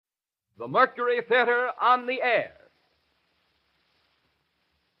the Mercury Theater on the air.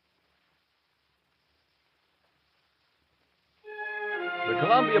 The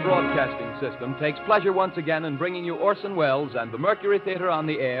Columbia Broadcasting System takes pleasure once again in bringing you Orson Welles and the Mercury Theater on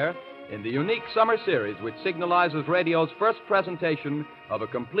the air in the unique summer series which signalizes radio's first presentation of a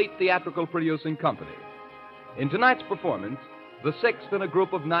complete theatrical producing company. In tonight's performance, the sixth in a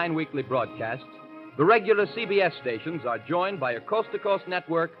group of 9 weekly broadcasts, the regular CBS stations are joined by a coast-to-coast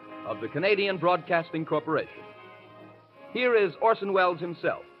network of the Canadian Broadcasting Corporation. Here is Orson Welles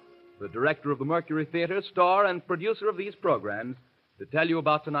himself, the director of the Mercury Theater, star and producer of these programs, to tell you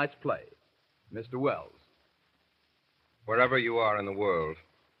about tonight's play. Mr. Welles. Wherever you are in the world,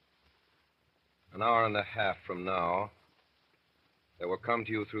 an hour and a half from now, there will come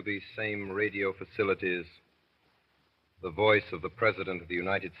to you through these same radio facilities the voice of the President of the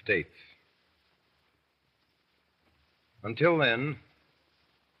United States. Until then,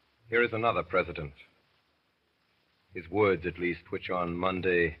 here is another president. His words, at least, which on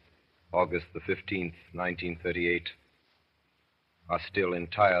Monday, August the 15th, 1938, are still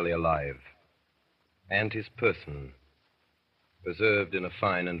entirely alive, and his person preserved in a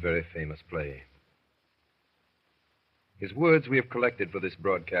fine and very famous play. His words we have collected for this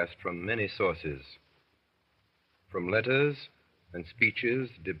broadcast from many sources, from letters and speeches,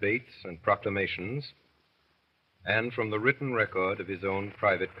 debates and proclamations, and from the written record of his own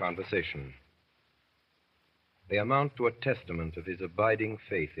private conversation. They amount to a testament of his abiding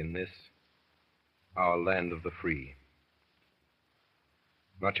faith in this, our land of the free.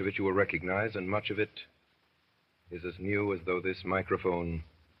 Much of it you will recognize, and much of it is as new as though this microphone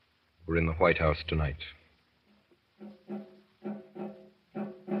were in the White House tonight.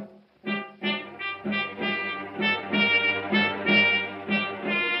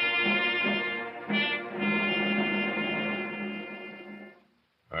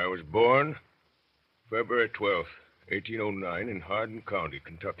 I was born February 12th, 1809, in Hardin County,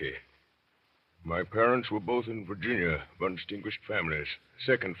 Kentucky. My parents were both in Virginia, of undistinguished families,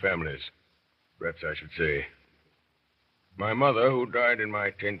 second families, perhaps I should say. My mother, who died in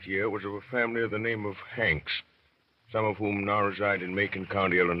my 10th year, was of a family of the name of Hanks, some of whom now reside in Macon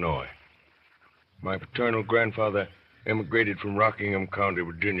County, Illinois. My paternal grandfather emigrated from Rockingham County,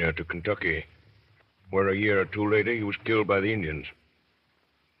 Virginia, to Kentucky, where a year or two later he was killed by the Indians.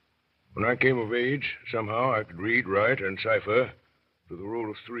 When I came of age, somehow I could read, write, and cipher to the rule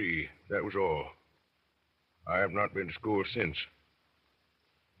of 3. That was all. I have not been to school since.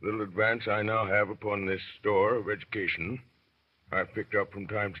 Little advance I now have upon this store of education I've picked up from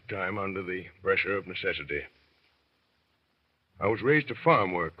time to time under the pressure of necessity. I was raised to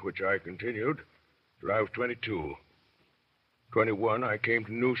farm work, which I continued till I was 22. 21, I came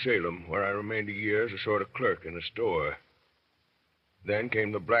to New Salem, where I remained a year as a sort of clerk in a store. Then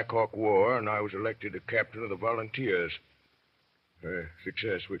came the Black Hawk War, and I was elected a captain of the volunteers. A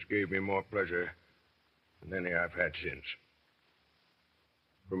success which gave me more pleasure than any I've had since.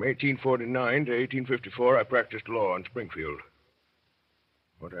 From 1849 to 1854, I practiced law in Springfield.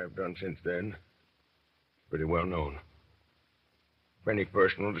 What I've done since then is pretty well known. If any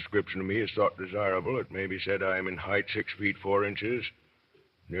personal description of me is thought desirable, it may be said I am in height 6 feet 4 inches,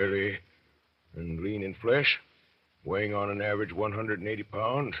 nearly and lean in flesh, weighing on an average 180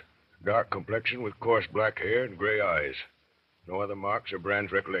 pounds, dark complexion with coarse black hair and gray eyes. No other marks or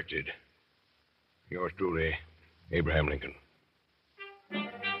brands recollected. Yours truly, Abraham Lincoln.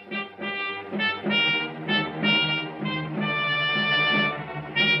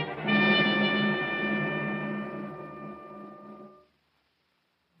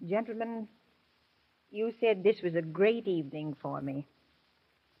 Gentlemen, you said this was a great evening for me.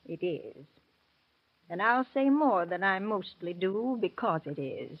 It is. And I'll say more than I mostly do because it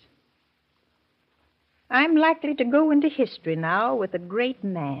is. I'm likely to go into history now with a great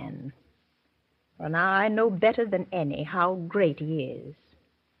man. For now I know better than any how great he is.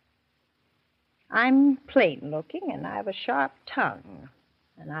 I'm plain-looking, and I've a sharp tongue,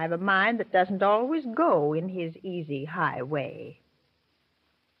 and I've a mind that doesn't always go in his easy highway.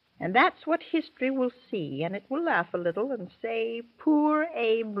 And that's what history will see, and it will laugh a little and say, "Poor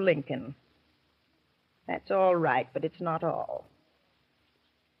Abe Lincoln." That's all right, but it's not all.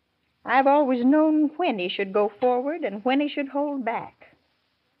 I've always known when he should go forward and when he should hold back.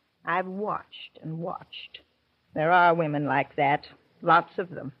 I've watched and watched. There are women like that, lots of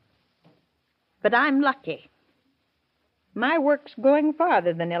them. But I'm lucky. My work's going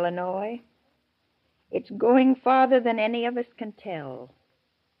farther than Illinois. It's going farther than any of us can tell.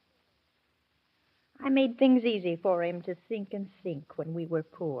 I made things easy for him to think and think when we were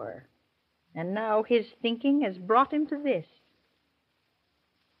poor. And now his thinking has brought him to this.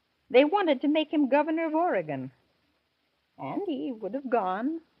 They wanted to make him governor of Oregon. And he would have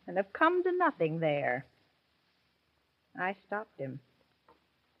gone and have come to nothing there. I stopped him.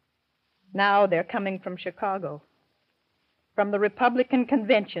 Now they're coming from Chicago, from the Republican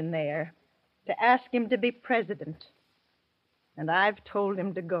convention there, to ask him to be president. And I've told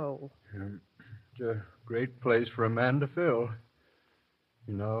him to go. It's a great place for a man to fill.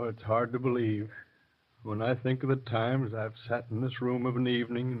 You know, it's hard to believe. When I think of the times I've sat in this room of an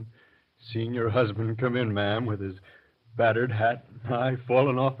evening and seen your husband come in, ma'am, with his battered hat and eye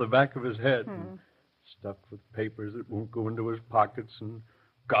falling off the back of his head and stuffed with papers that won't go into his pockets and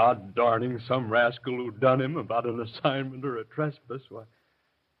God darning some rascal who done him about an assignment or a trespass, why,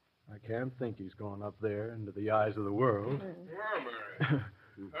 I can't think he's gone up there into the eyes of the world. Well, Mary.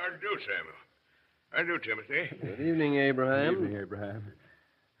 How do you do, Samuel? How do you, Timothy? Good evening, Abraham. Good evening, Abraham.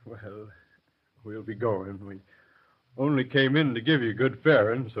 Well, we'll be going. We only came in to give you good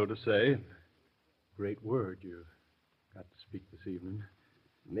faring, so to say. Great word you got to speak this evening.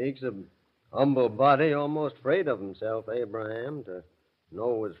 Makes a humble body almost afraid of himself, Abraham. To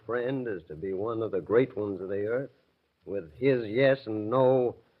know his friend is to be one of the great ones of the earth, with his yes and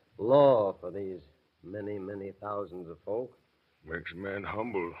no law for these many, many thousands of folk. Makes a man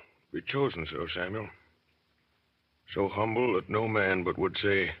humble. Be chosen so, Samuel. So humble that no man but would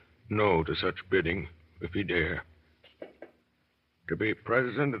say no to such bidding if he dare. To be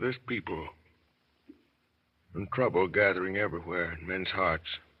president of this people, and trouble gathering everywhere in men's hearts.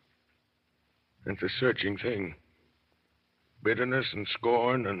 It's a searching thing. Bitterness and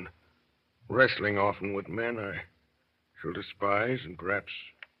scorn and wrestling often with men I shall despise, and perhaps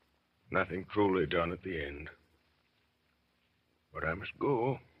nothing truly done at the end. But I must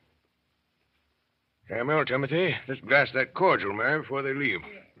go. Samuel, Timothy, let's glass that cordial, Mary, before they leave.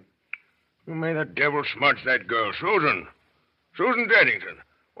 May the devil smudge that girl. Susan Deddington.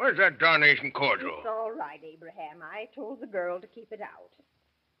 Where's that darnation cordial? It's all right, Abraham. I told the girl to keep it out.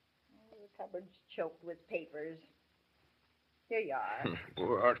 Oh, the cupboard's choked with papers. Here you are.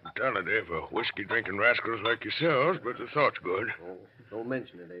 Poor hospitality for whiskey-drinking rascals like yourselves, but the thought's good. Oh, don't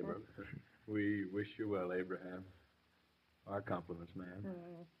mention it, Abraham. We wish you well, Abraham. Our compliments, ma'am.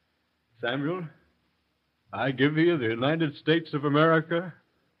 Samuel, I give you the United States of America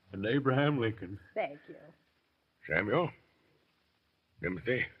and Abraham Lincoln. Thank you. Samuel,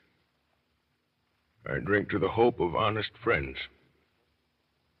 Timothy, I drink to the hope of honest friends.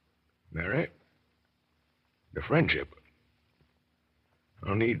 Mary, the friendship.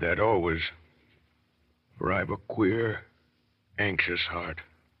 I'll need that always, for I've a queer, anxious heart.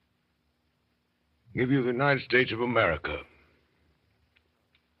 Give you the United States of America.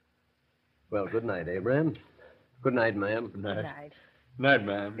 Well, good night, Abraham. Good night, ma'am. Good night. Good night. Night,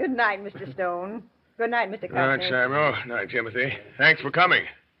 ma'am. Good night, Mr. Stone. Good night, Mr. Good night, Cockney. Samuel. Good night, Timothy. Thanks for coming.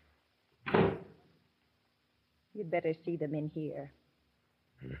 You'd better see them in here.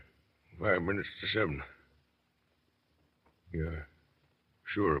 5 minutes to 7. You're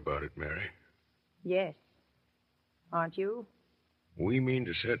sure about it, Mary? Yes. Aren't you? We mean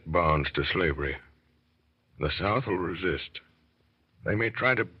to set bonds to slavery. The South will resist. They may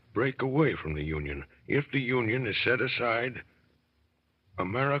try to break away from the Union. If the Union is set aside,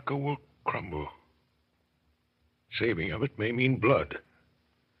 America will crumble. Saving of it may mean blood.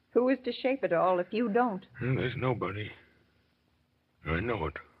 Who is to shape it all if you don't? There's nobody. I know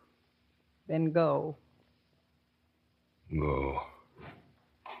it. Then go. Go.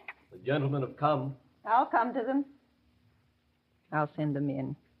 The gentlemen have come. I'll come to them. I'll send them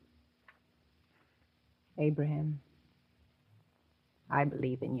in. Abraham, I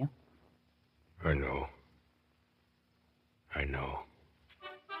believe in you. I know. I know.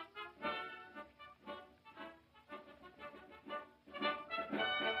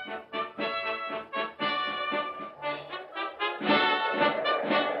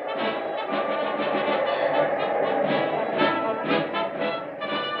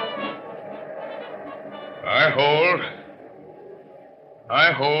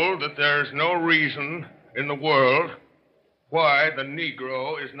 I hold that there is no reason in the world why the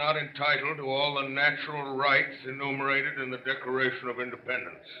Negro is not entitled to all the natural rights enumerated in the Declaration of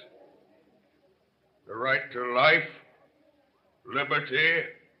Independence. The right to life, liberty,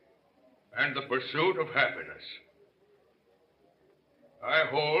 and the pursuit of happiness. I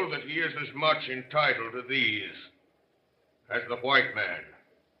hold that he is as much entitled to these as the white man,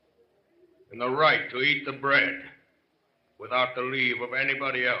 and the right to eat the bread without the leave of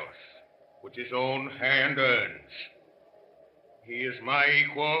anybody else, which his own hand earns. He is my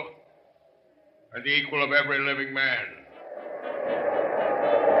equal, and the equal of every living man.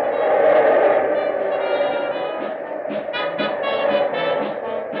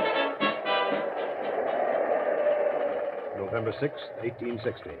 November 6th,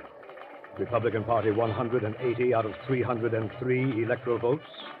 1860. Republican Party 180 out of 303 electoral votes.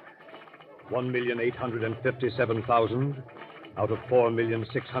 1,857,000 out of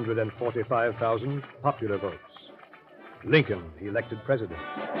 4,645,000 popular votes. Lincoln elected president.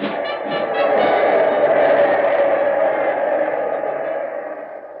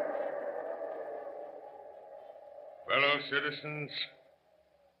 Fellow citizens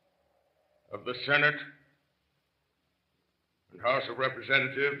of the Senate and House of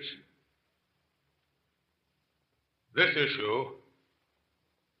Representatives, this issue,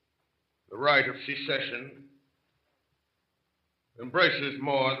 the right of secession, embraces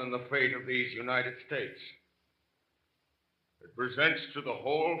more than the fate of these United States. It presents to the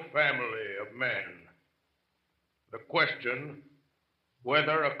whole family of men the question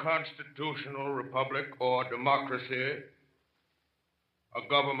whether a constitutional republic or democracy, a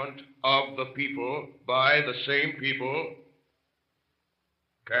government of the people, by the same people,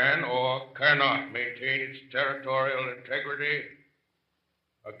 can or cannot maintain its territorial integrity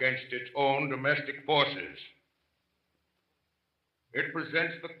against its own domestic forces. It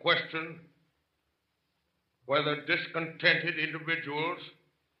presents the question whether discontented individuals,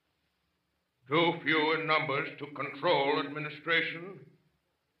 too few in numbers to control administration,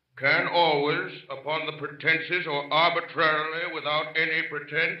 can always, upon the pretenses or arbitrarily without any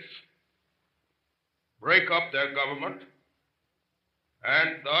pretense, break up their government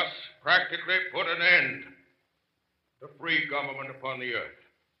and thus practically put an end to free government upon the earth.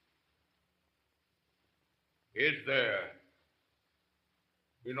 Is there,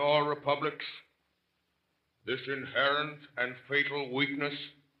 in all republics, this inherent and fatal weakness?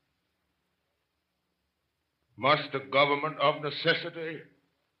 Must a government of necessity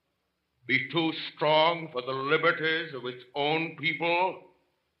be too strong for the liberties of its own people,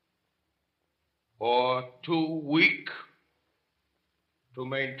 or too weak to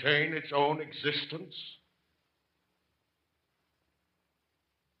maintain its own existence?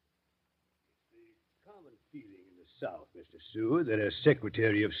 Common feeling in the South, Mr. Seward, that as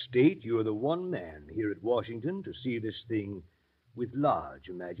Secretary of State, you're the one man here at Washington to see this thing with large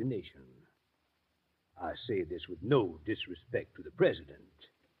imagination. I say this with no disrespect to the President.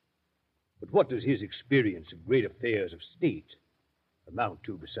 But what does his experience of great affairs of state amount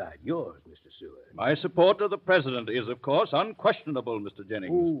to beside yours, Mr. Seward? My support of the President is, of course, unquestionable, Mr.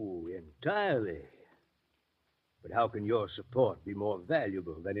 Jennings. Oh, entirely. But how can your support be more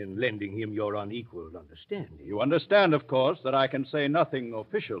valuable than in lending him your unequaled understanding? You understand, of course, that I can say nothing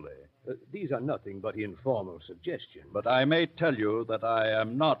officially. These are nothing but informal suggestions. But I may tell you that I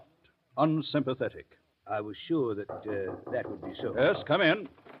am not unsympathetic. I was sure that that would be so. Yes, come in.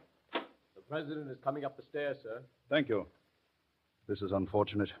 The President is coming up the stairs, sir. Thank you. This is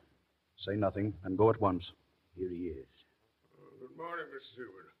unfortunate. Say nothing and go at once. Here he is. Good morning, Mr.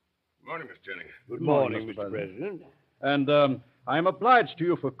 Seward. Good morning, Miss Jennings. Good morning, Mr. President. And I'm obliged to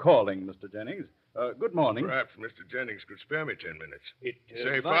you for calling, Mr. Jennings. Good morning. Perhaps Mr. Jennings could spare me 10 minutes.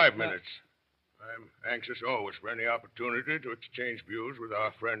 Say 5 minutes. I'm anxious always for any opportunity to exchange views with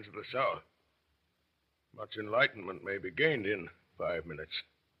our friends of the South. Much enlightenment may be gained in 5 minutes.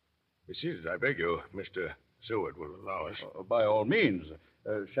 Be seated, I beg you. Mr. Seward will allow us. By all means.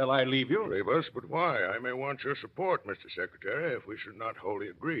 Shall I leave you? Leave us, but why? I may want your support, Mr. Secretary, if we should not wholly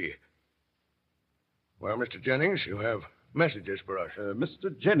agree. Well, Mr. Jennings, you have messages for us.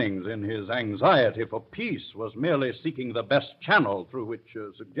 Mr. Jennings, in his anxiety for peace, was merely seeking the best channel through which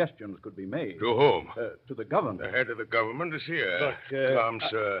suggestions could be made. To whom? To the government. The head of the government is here. But, Come,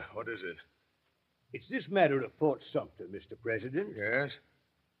 sir. What is it? It's this matter of Fort Sumter, Mr. President. Yes?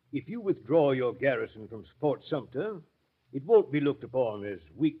 If you withdraw your garrison from Fort Sumter, it won't be looked upon as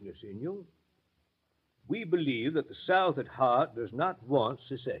weakness in you. We believe that the South at heart does not want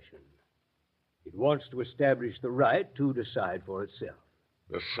secession. It wants to establish the right to decide for itself.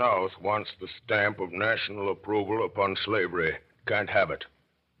 The South wants the stamp of national approval upon slavery. Can't have it.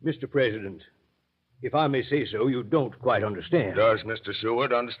 Mr. President, if I may say so, you don't quite understand. Does Mr.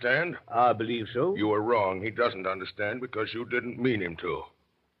 Seward understand? I believe so. You were wrong. He doesn't understand because you didn't mean him to.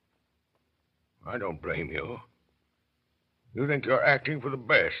 I don't blame you. You think you're acting for the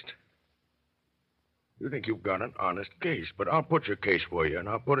best. You think you've got an honest case, but I'll put your case for you, and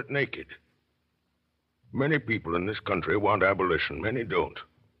I'll put it naked. Many people in this country want abolition. Many don't.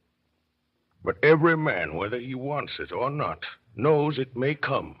 But every man, whether he wants it or not, knows it may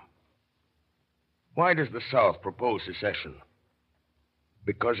come. Why does the South propose secession?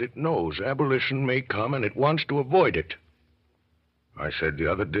 Because it knows abolition may come, and it wants to avoid it. I said the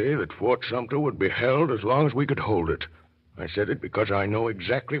other day that Fort Sumter would be held as long as we could hold it. I said it because I know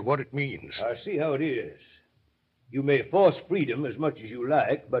exactly what it means. I see how it is. You may force freedom as much as you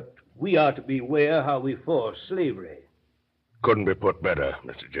like, but we are to beware how we force slavery. Couldn't be put better,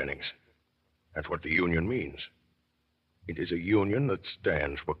 Mr. Jennings. That's what the Union means. It is a union that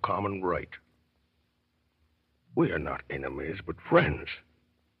stands for common right. We are not enemies, but friends.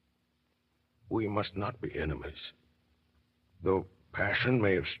 We must not be enemies. Though passion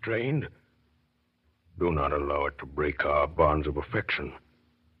may have strained, do not allow it to break our bonds of affection.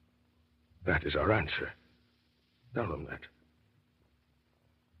 That is our answer. Tell them that.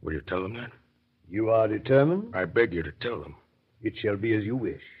 Will you tell them that? You are determined? I beg you to tell them. It shall be as you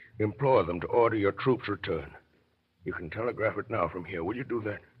wish. Implore them to order your troops' return. You can telegraph it now from here. Will you do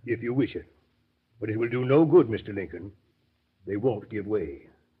that? If you wish it. But it will do no good, Mr. Lincoln. They won't give way.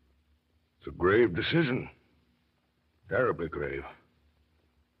 It's a grave decision. Terribly grave.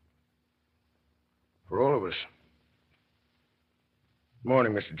 For all of us.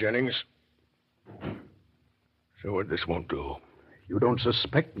 Morning, Mr. Jennings. So this won't do. You don't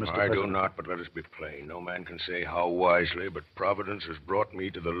suspect, Mr. I President? do not, but let us be plain. No man can say how wisely, but Providence has brought me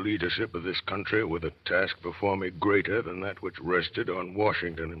to the leadership of this country with a task before me greater than that which rested on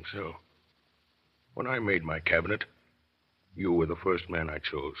Washington himself. When I made my cabinet, you were the first man I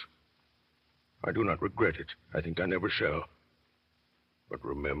chose. I do not regret it. I think I never shall. But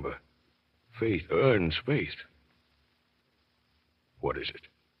remember, faith earns faith. What is it?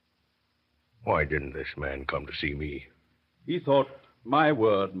 Why didn't this man come to see me? He thought my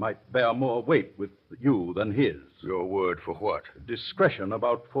word might bear more weight with you than his. Your word for what? Discretion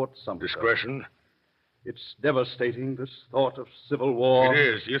about Fort Sumter. Discretion? It's devastating, this thought of civil war. It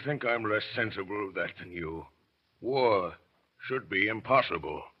is. You think I'm less sensible of that than you. War should be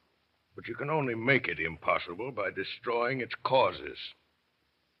impossible. But you can only make it impossible by destroying its causes.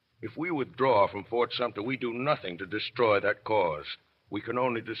 If we withdraw from Fort Sumter, we do nothing to destroy that cause. We can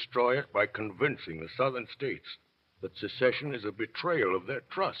only destroy it by convincing the southern states that secession is a betrayal of their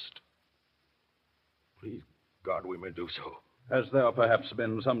trust. Please, God, we may do so. Has there perhaps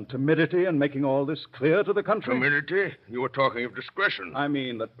been some timidity in making all this clear to the country? Timidity? You were talking of discretion. I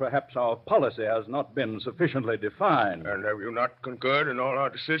mean that perhaps our policy has not been sufficiently defined. And have you not concurred in all our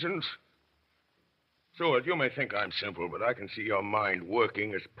decisions? Seward, you may think I'm simple, but I can see your mind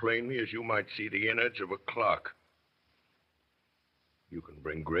working as plainly as you might see the innards of a clock. You can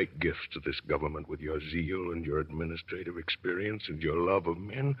bring great gifts to this government with your zeal and your administrative experience and your love of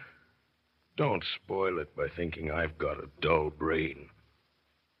men. Don't spoil it by thinking I've got a dull brain.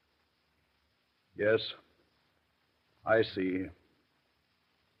 Yes, I see.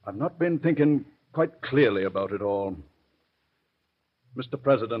 I've not been thinking quite clearly about it all. Mr.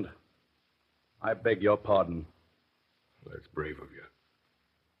 President, I beg your pardon. That's brave of you.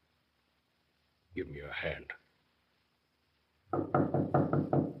 Give me your hand.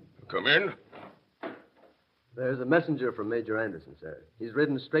 Come in. There's a messenger from Major Anderson, sir. He's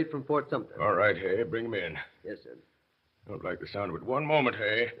ridden straight from Fort Sumter. All right, Hay. Bring him in. Yes, sir. Don't like the sound of it. One moment,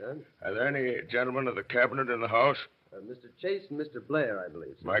 Hay. Sir? Are there any gentlemen of the cabinet in the house? Mr. Chase and Mr. Blair, I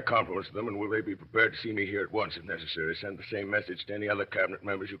believe, sir. My compliments to them, and will they be prepared to see me here at once if necessary? Send the same message to any other cabinet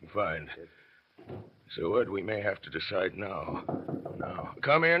members you can find. Yes. Seward, we may have to decide now. Now,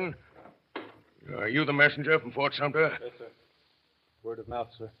 come in. Are you the messenger from Fort Sumter? Yes, sir. Word of mouth,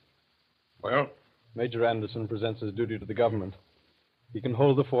 sir. Well? Major Anderson presents his duty to the government. He can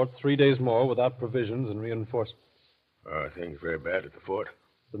hold the fort 3 days more without provisions and reinforcements. Are things very bad at the fort?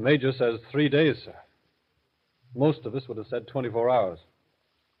 The major says 3 days, sir. Most of us would have said 24 hours.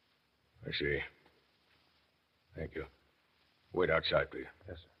 I see. Thank you. Wait outside, please.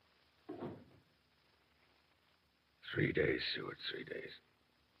 Yes, sir. 3 days, Seward, 3 days.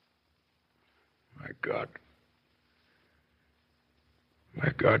 My God. My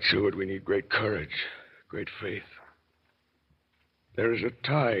God, Seward, we need great courage, great faith. There is a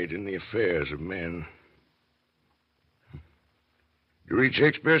tide in the affairs of men. You read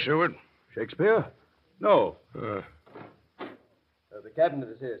Shakespeare, Seward? Shakespeare? No. The cabinet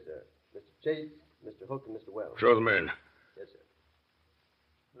is here, sir. Mr. Chase, Mr. Hook, and Mr. Wells. Show them in. Yes,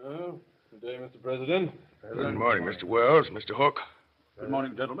 sir. Oh, good day, Mr. President. Good morning, Mr. Wells, Mr. Hook. Good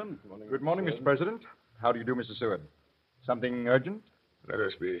morning, gentlemen. Good morning, Mr. President. How do you do, Mr. Seward? Something urgent? Let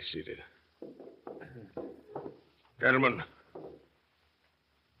us be seated. Gentlemen,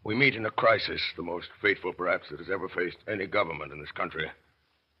 we meet in a crisis, the most fateful, perhaps, that has ever faced any government in this country.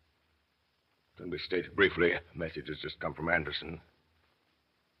 Can be stated briefly. A message has just come from Anderson.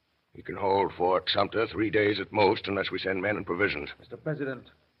 He can hold Fort Sumter 3 days at most unless we send men and provisions. Mr. President,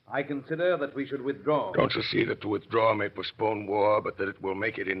 I consider that we should withdraw. Don't you see that to withdraw may postpone war, but that it will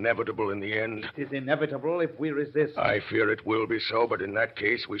make it inevitable in the end? It is inevitable if we resist. I fear it will be so, but in that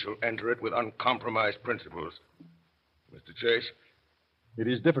case, we shall enter it with uncompromised principles. Mr. Chase? It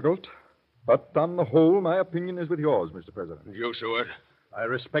is difficult, but on the whole, my opinion is with yours, Mr. President. And you, Seward? I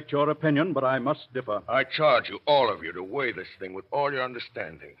respect your opinion, but I must differ. I charge you, all of you, to weigh this thing with all your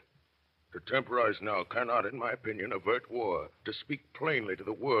understanding. To temporize now cannot, in my opinion, avert war. To speak plainly to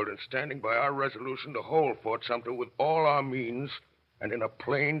the world and standing by our resolution to hold Fort Sumter with all our means and in a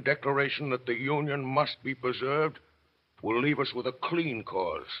plain declaration that the Union must be preserved will leave us with a clean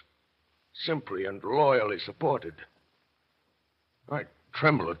cause, simply and loyally supported. I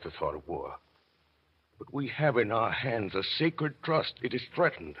tremble at the thought of war. But we have in our hands a sacred trust. It is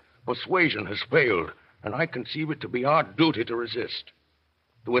threatened. Persuasion has failed, and I conceive it to be our duty to resist.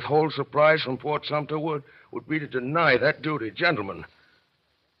 To withhold supplies from Fort Sumter would be to deny that duty. Gentlemen,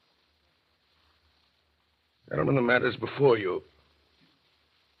 the matter is before you.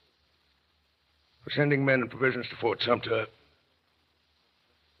 For sending men and provisions to Fort Sumter,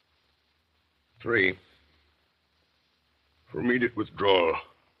 3. For immediate withdrawal,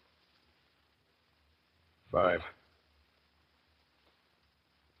 5.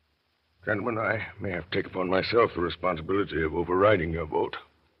 Gentlemen, I may have taken upon myself the responsibility of overriding your vote.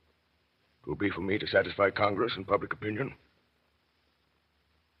 It will be for me to satisfy Congress and public opinion.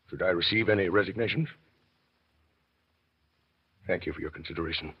 Should I receive any resignations? Thank you for your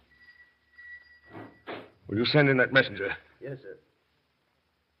consideration. Will you send in that messenger? Yes, sir.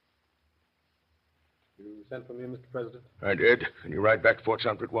 You sent for me, Mr. President? I did. Can you ride back to Fort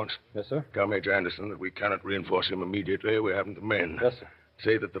Sumter at once? Yes, sir. Tell Major Anderson that we cannot reinforce him immediately. We haven't the men. Yes, sir.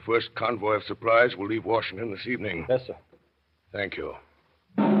 Say that the first convoy of supplies will leave Washington this evening. Yes, sir. Thank you.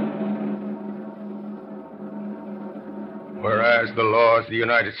 Whereas the laws of the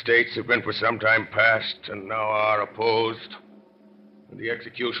United States have been for some time past and now are opposed, and the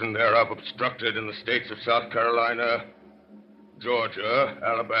execution thereof obstructed in the states of South Carolina, Georgia,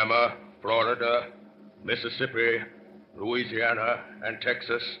 Alabama, Florida, Mississippi, Louisiana, and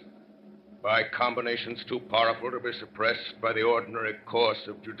Texas, by combinations too powerful to be suppressed by the ordinary course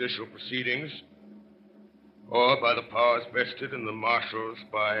of judicial proceedings, or by the powers vested in the marshals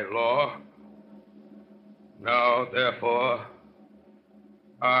by law. Now, therefore,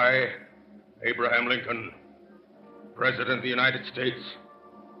 I, Abraham Lincoln, President of the United States,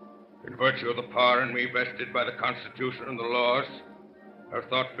 in virtue of the power in me vested by the Constitution and the laws, have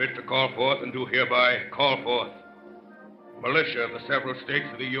thought fit to call forth and do hereby call forth militia of the several states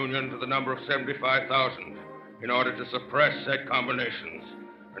of the Union to the number of 75,000 in order to suppress said combinations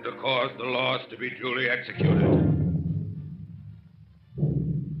and to cause the laws to be duly executed.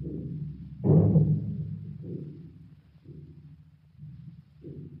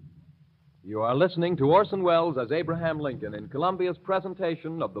 You are listening to Orson Welles as Abraham Lincoln in Columbia's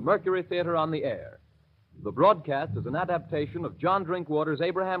presentation of the Mercury Theater on the Air. The broadcast is an adaptation of John Drinkwater's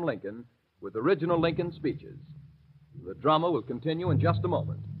Abraham Lincoln with original Lincoln speeches. The drama will continue in just a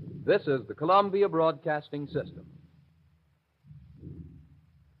moment. This is the Columbia Broadcasting System.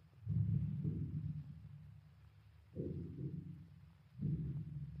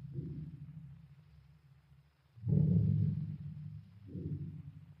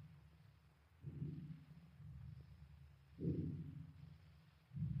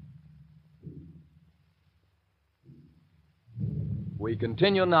 We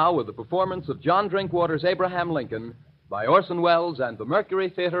continue now with the performance of John Drinkwater's Abraham Lincoln by Orson Welles and the Mercury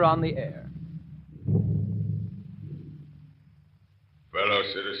Theater on the Air. Fellow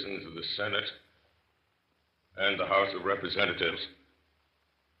citizens of the Senate and the House of Representatives,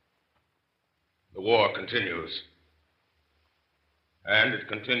 the war continues, and it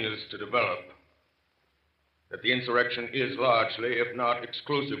continues to develop. That the insurrection is largely, if not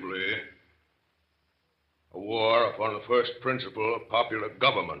exclusively, a war upon the first principle of popular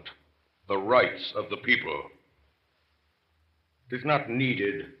government, the rights of the people. It is not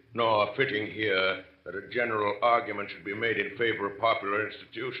needed nor fitting here that a general argument should be made in favor of popular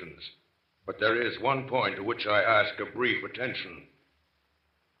institutions. But there is one point to which I ask a brief attention.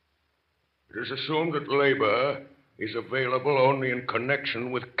 It is assumed that labor is available only in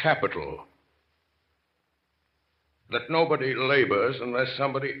connection with capital. That nobody labors unless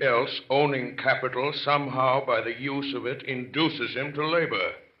somebody else owning capital somehow by the use of it induces him to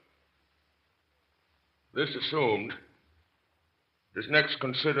labor. This assumed, it is next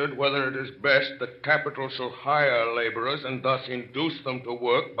considered whether it is best that capital shall hire laborers and thus induce them to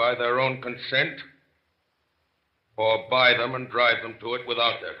work by their own consent, or buy them and drive them to it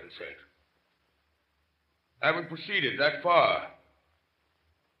without their consent. Having proceeded that far,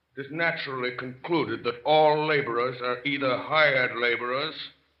 it is naturally concluded that all laborers are either hired laborers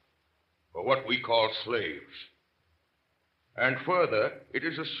or what we call slaves. And further, it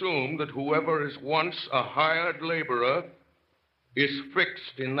is assumed that whoever is once a hired laborer is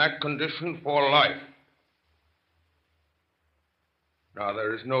fixed in that condition for life. Now,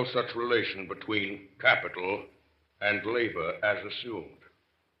 there is no such relation between capital and labor as assumed.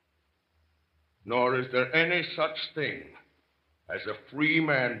 Nor is there any such thing as a free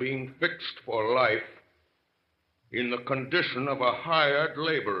man being fixed for life in the condition of a hired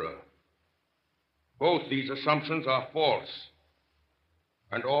laborer. Both these assumptions are false,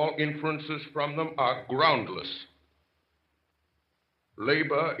 and all inferences from them are groundless.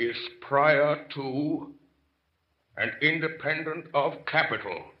 Labor is prior to and independent of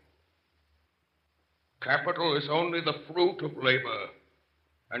capital. Capital is only the fruit of labor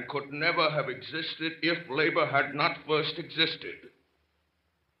and could never have existed if labor had not first existed.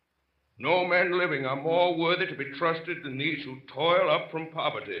 No men living are more worthy to be trusted than these who toil up from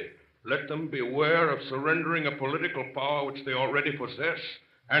poverty. Let them beware of surrendering a political power which they already possess,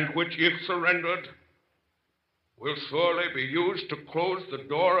 and which, if surrendered, will surely be used to close the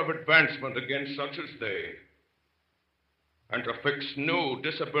door of advancement against such as they, and to fix new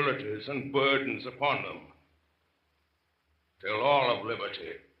disabilities and burdens upon them, till all of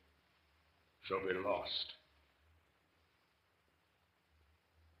liberty shall be lost.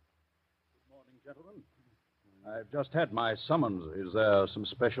 Good morning, gentlemen. I've just had my summons. Is there some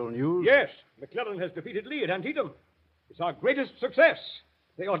special news? Yes, McClellan has defeated Lee at Antietam. It's our greatest success.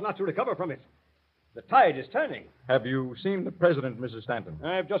 They ought not to recover from it. The tide is turning. Have you seen the president, Mrs. Stanton?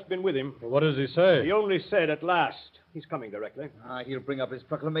 I've just been with him. What does he say? He only said at last. He's coming directly. He'll bring up his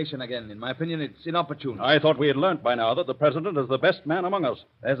proclamation again. In my opinion, it's inopportune. I thought we had learned by now that the president is the best man among us.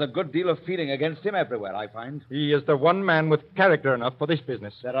 There's a good deal of feeling against him everywhere, I find. He is the one man with character enough for this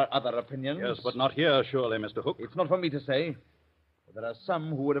business. There are other opinions. Yes, but not here, surely, Mr. Hook. It's not for me to say. But there are some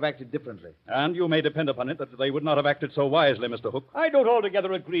who would have acted differently. And you may depend upon it that they would not have acted so wisely, Mr. Hook. I don't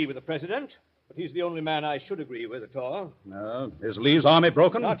altogether agree with the president, but he's the only man I should agree with at all. No. Is Lee's army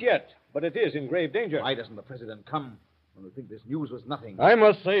broken? Not yet, but it is in grave danger. Why doesn't the president come when we think this news was nothing? I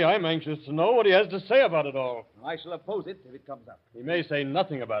must say I'm anxious to know what he has to say about it all. I shall oppose it if it comes up. He may say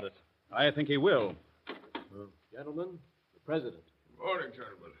nothing about it. I think he will. Gentlemen, the president. Good morning,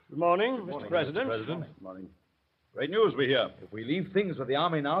 gentlemen. Good morning, Mr. President. Good morning. Great news we hear. If we leave things with the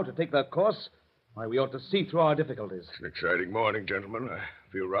army now to take their course, why, we ought to see through our difficulties. It's an exciting morning, gentlemen. I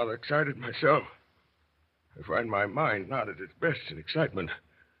feel rather excited myself. I find my mind not at its best in excitement.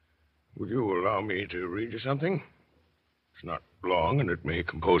 Would you allow me to read you something? It's not long, and it may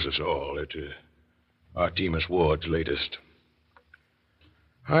compose us all. It's Artemus Ward's latest.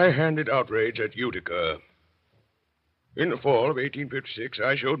 High-handed outrage at Utica. In the fall of 1856,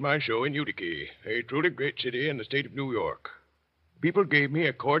 I showed my show in Utica, a truly great city in the state of New York. People gave me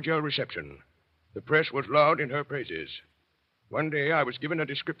a cordial reception. The press was loud in her praises. One day I was given a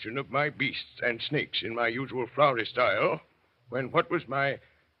description of my beasts and snakes in my usual flowery style, when what was my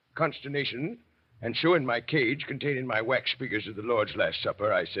consternation, and showing my cage containing my wax figures of the Lord's Last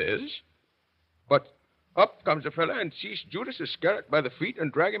Supper, I says, but up comes a fella and seized Judas Iscariot by the feet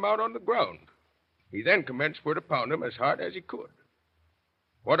and dragged him out on the ground. He then commenced for to pound him as hard as he could.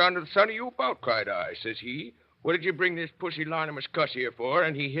 What under the sun are you about, cried I, says he. What did you bring this pusillanimous cuss here for?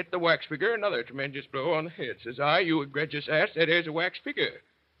 And he hit the wax figure another tremendous blow on the head. Says I, you egregious ass, that is a wax figure.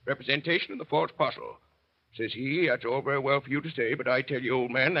 Representation of the false apostle. Says he, that's all very well for you to say, but I tell you,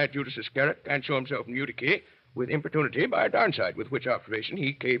 old man, that Judas Iscariot can't show himself in Utica with importunity by a downside, with which observation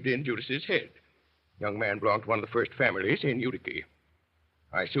he caved in Judas's head. Young man belonged to one of the first families in Utica.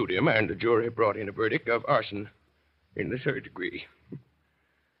 I sued him, and the jury brought in a verdict of arson in the third degree.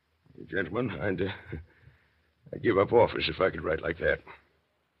 Gentlemen, I'd give up office if I could write like that.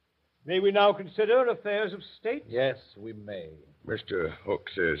 May we now consider affairs of state? Yes, we may. Mr. Hook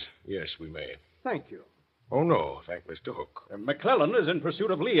says, yes, we may. Thank you. Oh, no, thank Mr. Hook. McClellan is in pursuit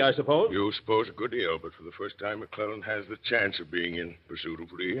of Lee, I suppose. You suppose a good deal, but for the first time, McClellan has the chance of being in pursuit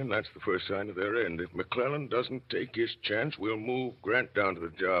of Lee, and that's the first sign of their end. If McClellan doesn't take his chance, we'll move Grant down to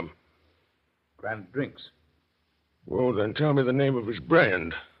the job. Grant drinks. Well, then tell me the name of his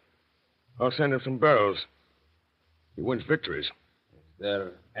brand. I'll send him some barrels. He wins victories. Is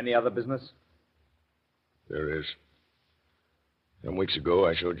there any other business? There is. Some weeks ago,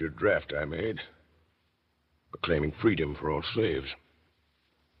 I showed you a draft I made, proclaiming freedom for all slaves.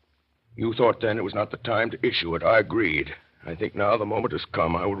 You thought then it was not the time to issue it. I agreed. I think now the moment has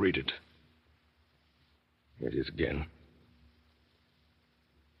come. I will read it. Here it is again.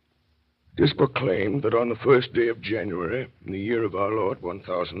 It is proclaimed that on the first day of January, in the year of our Lord,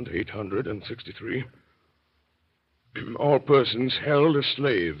 1863, all persons held as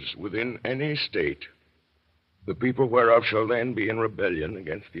slaves within any state the people whereof shall then be in rebellion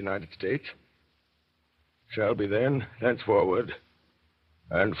against the United States, shall be then, thenceforward,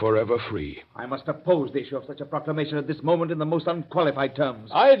 and forever free. I must oppose the issue of such a proclamation at this moment in the most unqualified terms.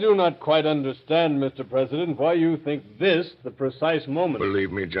 I do not quite understand, Mr. President, why you think this the precise moment.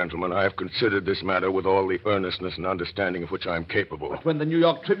 Believe me, gentlemen, I have considered this matter with all the earnestness and understanding of which I am capable. But when the New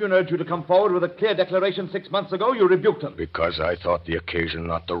York Tribune urged you to come forward with a clear declaration 6 months ago, you rebuked them. Because I thought the occasion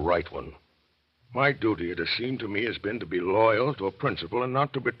not the right one. My duty, it has seemed to me, has been to be loyal to a principle and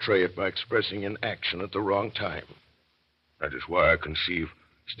not to betray it by expressing in action at the wrong time. That is why I conceive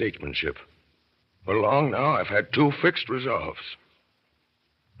statesmanship. For long now, I've had two fixed resolves: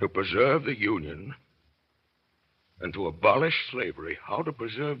 to preserve the Union and to abolish slavery. How to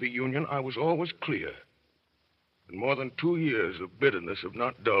preserve the Union, I was always clear. And more than 2 years of bitterness have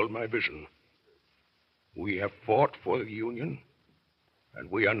not dulled my vision. We have fought for the Union, and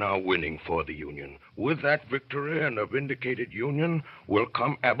we are now winning for the Union. With that victory and a vindicated Union will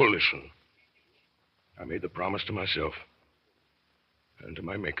come abolition. I made the promise to myself and to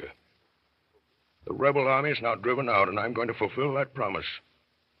my Maker. The rebel army is now driven out, and I'm going to fulfill that promise.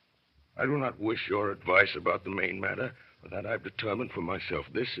 I do not wish your advice about the main matter, for that I've determined for myself.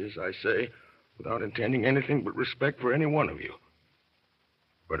 This is, I say, without intending anything but respect for any one of you.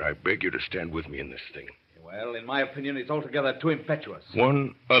 But I beg you to stand with me in this thing. Well, in my opinion, it's altogether too impetuous.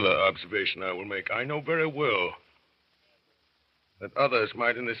 One other observation I will make. I know very well that others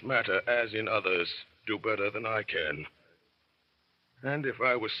might in this matter, as in others, do better than I can. And if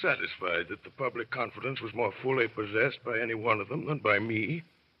I was satisfied that the public confidence was more fully possessed by any one of them than by me,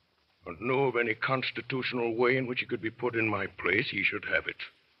 and knew of any constitutional way in which he could be put in my place, he should have it.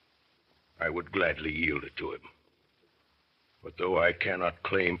 I would gladly yield it to him. But though I cannot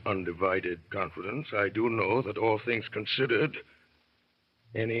claim undivided confidence, I do know that all things considered,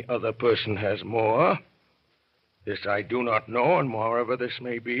 any other person has more. This I do not know, and moreover this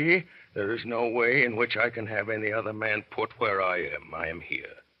may be, there is no way in which I can have any other man put where I am. I am here.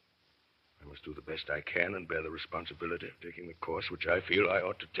 I must do the best I can and bear the responsibility of taking the course which I feel I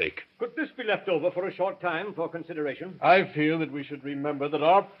ought to take. Could this be left over for a short time for consideration? I feel that we should remember that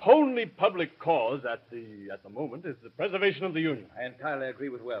our only public cause at the moment is the preservation of the Union. I entirely agree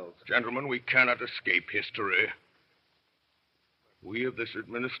with Wells. Gentlemen, we cannot escape history. We of this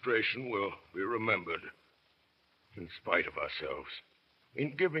administration will be remembered in spite of ourselves.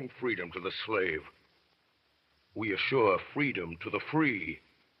 In giving freedom to the slave, we assure freedom to the free.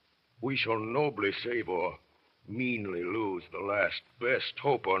 We shall nobly save or meanly lose the last best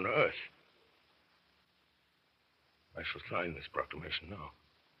hope on earth. I shall sign this proclamation now.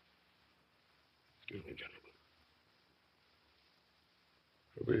 Excuse me, gentlemen.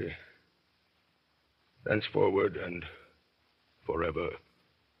 Shall be thenceforward and forever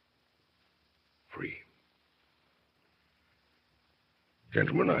free.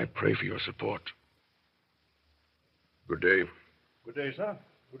 Gentlemen, I pray for your support. Good day. Good day, sir.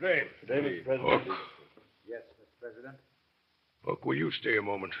 Good day. Good day, Mr. President. Hook. Yes, Mr. President. Hook, will you stay a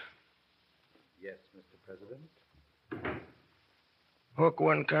moment? Yes, Mr. President. Hook,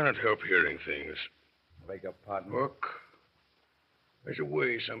 one cannot help hearing things. Beg your pardon. Hook, there's a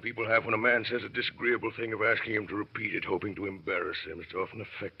way some people have when a man says a disagreeable thing of asking him to repeat it, hoping to embarrass him. It's often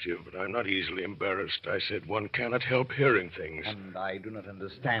effective, but I'm not easily embarrassed. I said one cannot help hearing things. And I do not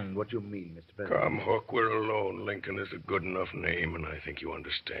understand what you mean, Mr. President. Come, Hook, we're alone. Lincoln is a good enough name, and I think you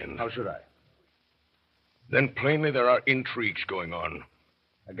understand. How should I? Then plainly there are intrigues going on.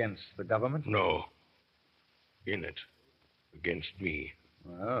 Against the government? No. In it. Against me.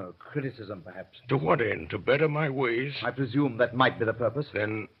 Oh, criticism, perhaps. To what end? To better my ways? I presume that might be the purpose.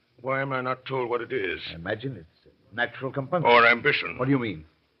 Then why am I not told what it is? I imagine it's a natural compunction. Or ambition. What do you mean?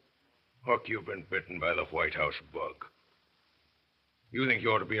 Hook, you've been bitten by the White House bug. You think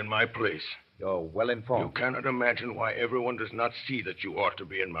you ought to be in my place. You're well informed. You cannot imagine why everyone does not see that you ought to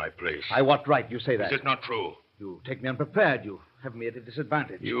be in my place. By what right you say that? Is it not true? You take me unprepared. You have me at a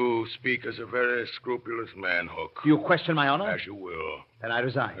disadvantage. You speak as a very scrupulous man, Hook. Do you question my honor? As you will. Then I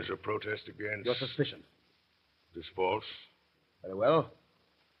resign. As a protest against... Your suspicion. It is false. Very well.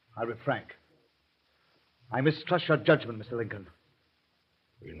 I'll be frank. I mistrust your judgment, Mr. Lincoln.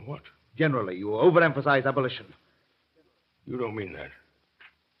 In what? Generally, you overemphasize abolition. You don't mean that.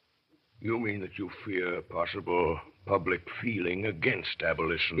 You mean that you fear possible public feeling against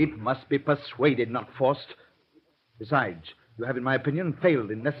abolition. It must be persuaded, not forced. Besides, you have, in my opinion,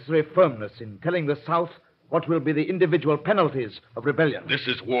 failed in necessary firmness in telling the South what will be the individual penalties of rebellion. This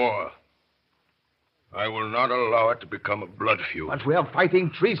is war. I will not allow it to become a blood feud. But we are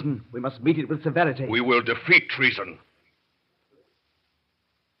fighting treason. We must meet it with severity. We will defeat treason.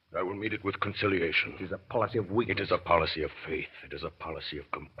 I will meet it with conciliation. It is a policy of weakness. It is a policy of faith. It is a policy of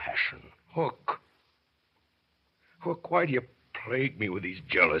compassion. Hook, why do you plague me with these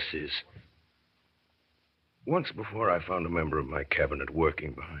jealousies? Once before, I found a member of my cabinet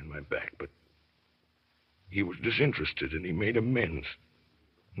working behind my back, but he was disinterested, and he made amends.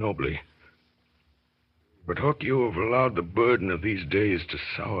 Nobly. But, Hook, you have allowed the burden of these days to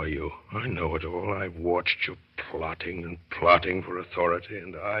sour you. I know it all. I've watched you plotting and plotting for authority,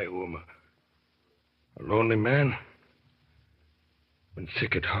 and I, who am a lonely man, been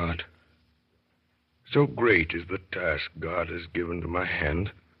sick at heart. So great is the task God has given to my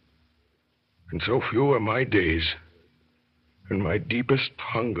hand, and so few are my days, and my deepest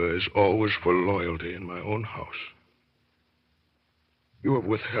hunger is always for loyalty in my own house. You have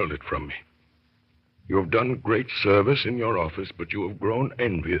withheld it from me. You have done great service in your office, but you have grown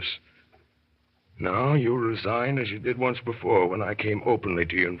envious. Now you resign as you did once before when I came openly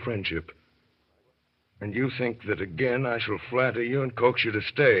to you in friendship. And you think that again I shall flatter you and coax you to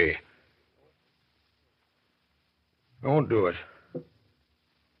stay. I won't do it.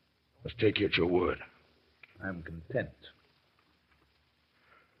 Let's take you at your word. I'm content.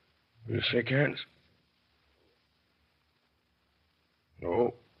 You shake hands?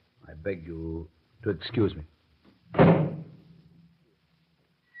 No. I beg you to excuse me.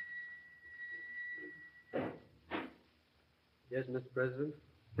 Yes, Mr. President?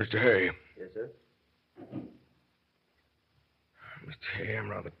 Mr. Hay. Yes, sir? Mr. Hay, I'm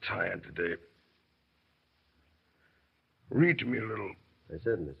rather tired today. Read to me a little.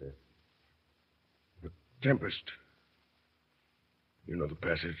 Certainly, sir. The Tempest. You know the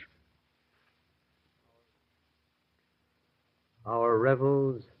passage. Our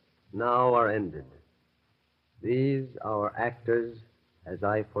revels now are ended. These, our actors, as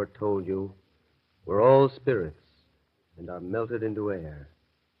I foretold you, were all spirits and are melted into air,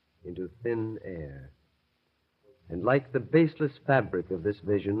 into thin air. And like the baseless fabric of this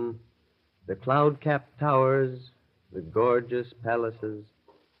vision, the cloud-capped towers, the gorgeous palaces,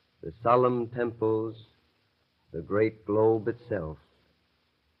 the solemn temples, the great globe itself,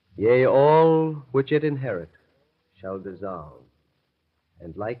 yea, all which it inherit, shall dissolve,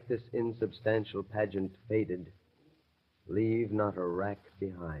 and like this insubstantial pageant faded, leave not a rack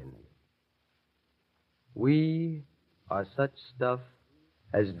behind. We are such stuff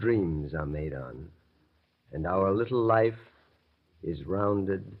as dreams are made on, and our little life is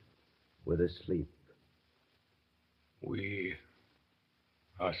rounded with a sleep. We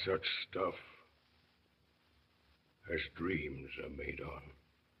are such stuff as dreams are made on.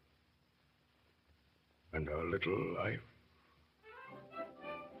 And our little life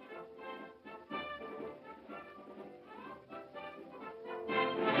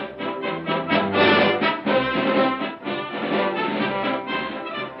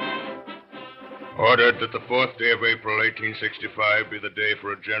ordered that the 4th day of April, 1865, be the day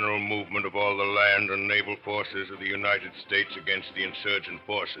for a general movement of all the land and naval forces of the United States against the insurgent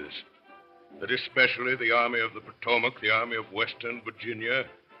forces. That especially the Army of the Potomac, the Army of Western Virginia,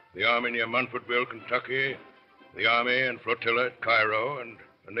 the Army near Munfordville, Kentucky, the Army and flotilla at Cairo, and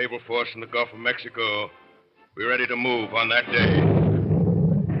a naval force in the Gulf of Mexico be ready to move on that day.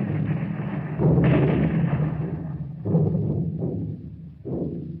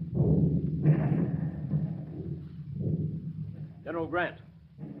 General Grant.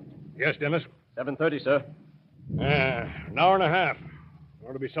 Yes, Dennis? 7:30, sir. An hour and a half.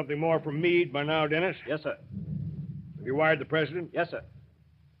 Ought to be something more from Meade by now, Dennis. Yes, sir. Have you wired the president? Yes, sir.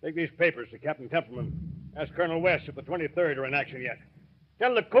 Take these papers to Captain Templeman. Ask Colonel West if the 23rd are in action yet.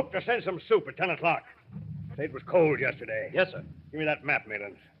 Tell the cook to send some soup at 10 o'clock. Say it was cold yesterday. Yes, sir. Give me that map,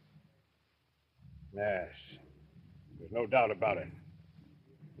 Malins. Yes. There's no doubt about it.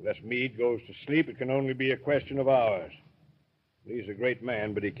 Unless Meade goes to sleep, it can only be a question of hours. Lee's a great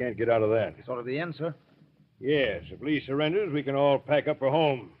man, but he can't get out of that. It's all at the end, sir. Yes, if Lee surrenders, we can all pack up for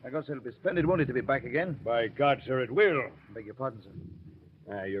home. I guess it'll be splendid, won't it, to be back again? By God, sir, it will. I beg your pardon,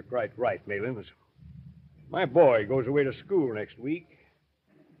 sir. You're quite right, Malins. My boy goes away to school next week.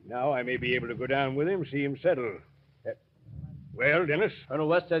 Now I may be able to go down with him, see him settle. Well, Dennis? Colonel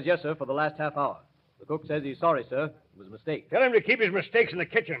West says yes, sir, for the last half hour. The cook says he's sorry, sir. It was a mistake. Tell him to keep his mistakes in the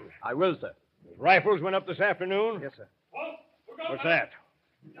kitchen. I will, sir. His rifles went up this afternoon? Yes, sir. What's that?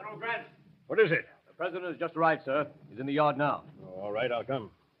 General Grant. What is it? The president has just arrived, sir. He's in the yard now. Oh, all right, I'll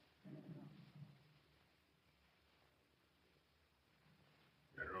come.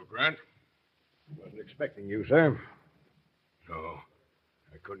 General Grant? Wasn't expecting you, sir. No,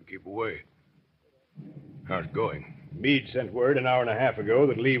 I couldn't keep away. How's it going? Meade sent word an hour and a half ago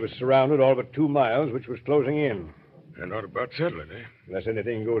that Lee was surrounded all but 2 miles, which was closing in. And not about settling, eh? Unless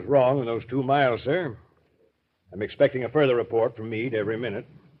anything goes wrong in those 2 miles, sir. I'm expecting a further report from Meade every minute.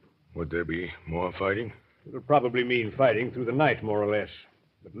 Would there be more fighting? It'll probably mean fighting through the night, more or less.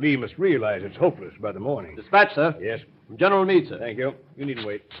 But Lee must realize it's hopeless by the morning. Dispatch, sir. Yes. From General Meade, sir. Thank you. You needn't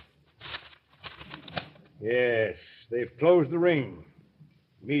wait. Yes, they've closed the ring.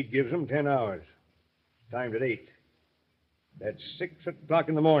 Meade gives them 10 hours. Timed at 8. That's 6 o'clock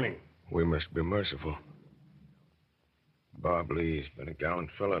in the morning. We must be merciful. Bob Lee's been a gallant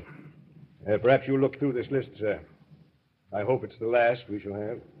fellow. Perhaps you'll look through this list, sir. I hope it's the last we shall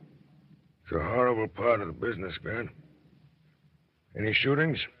have. It's a horrible part of the business, Grant. Any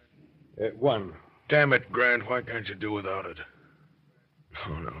shootings? 1. Damn it, Grant. Why can't you do without it?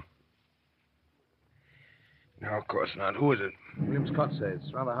 Oh, no. No, of course not. Who is it? William Scott says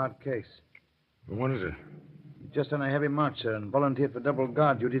it's a rather hard case. What is it? He's just on a heavy march, sir, and volunteered for double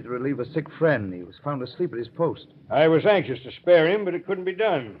guard duty to relieve a sick friend. He was found asleep at his post. I was anxious to spare him, but it couldn't be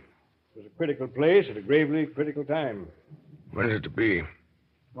done. It was a critical place at a gravely critical time. When is it to be?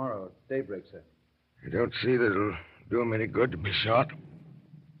 Tomorrow at daybreak, sir. You don't see that it'll do him any good to be shot?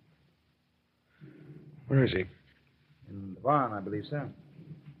 Where is he? In the barn, I believe, sir.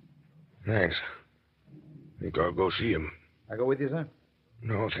 Thanks. Think I'll go see him. I go with you, sir?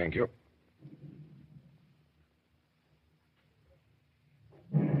 No, thank you.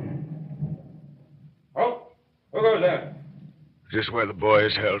 Oh, who goes there? Is this where the boy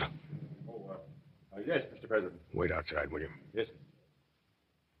is held? Yes, Mr. President. Wait outside, will you? Yes.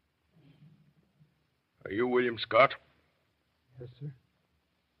 Are you William Scott? Yes, sir.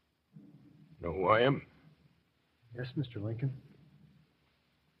 Know who I am? Yes, Mr. Lincoln.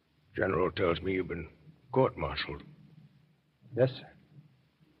 General tells me you've been court-martialed. Yes, sir.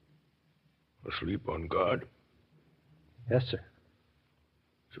 Asleep on guard? Yes, sir.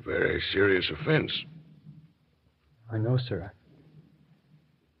 It's a very serious offense. I know, sir.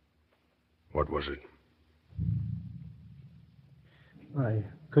 What was it? I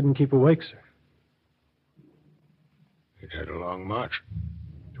couldn't keep awake, sir. It had a long march.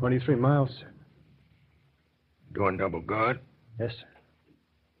 23 miles, sir. Doing double guard? Yes, sir.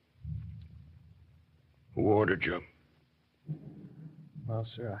 Who ordered you? Well,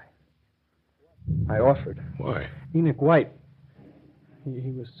 sir, I offered. Why? Enoch White.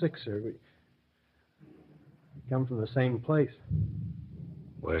 He was sick, sir. We come from the same place.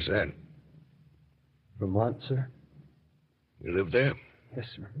 Where's that? Vermont, sir. You live there? Yes,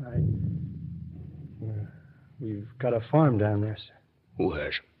 sir. We've got a farm down there, sir. Who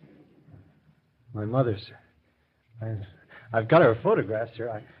has? My mother, sir. I've got her photograph,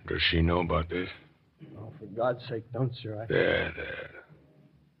 sir. Does she know about this? Oh, for God's sake, don't, sir. There.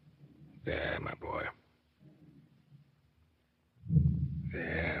 There, my boy.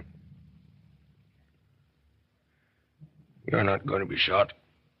 There. You're not going to be shot.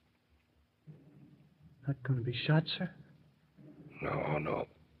 Not going to be shot, sir? No.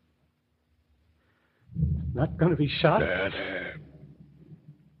 Not going to be shot? There.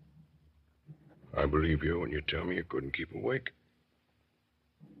 I believe you when you tell me you couldn't keep awake.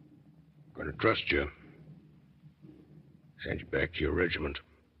 I'm going to trust you. Send you back to your regiment.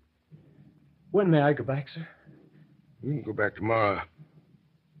 When may I go back, sir? You can go back tomorrow.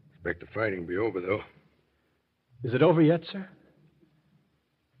 Expect the fighting to be over, though. Is it over yet, sir?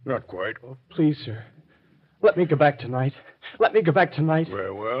 Not quite. Oh, please, sir. Let me go back tonight. Let me go back tonight.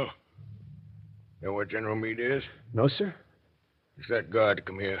 Very well. Know where General Meade is? No, sir. It's that guard to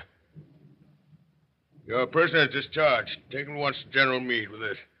come here. Your prisoner is discharged. Take him once to General Meade with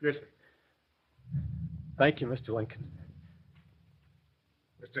this. Yes, sir. Thank you, Mr. Lincoln.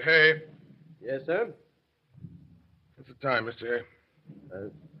 Mr. Hay. Yes, sir? What's the time, Mr. Hay?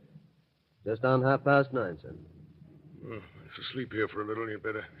 Just on 9:30, sir. If you sleep here for a little, you'd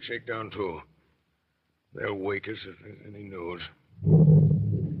better shake down, too. They'll wake us if there's any news.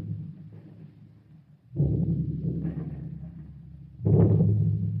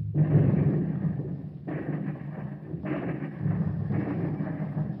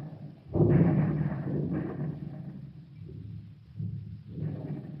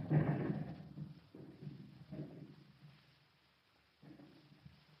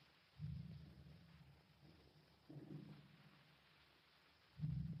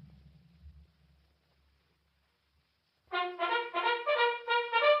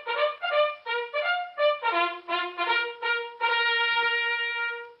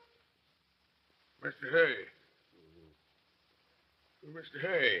 Mr. Hay. Mr.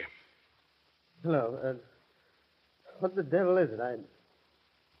 Hay. Hello. What the devil is it?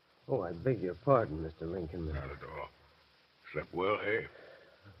 Oh, I beg your pardon, Mr. Lincoln. Not at all. Slept well, Hay?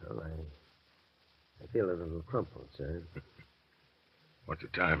 Well, I feel a little crumpled, sir. What's the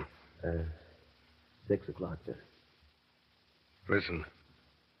time? 6 o'clock, sir. Listen.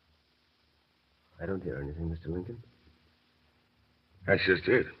 I don't hear anything, Mr. Lincoln. That's just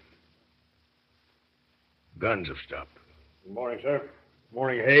it. Guns have stopped. Good morning, sir.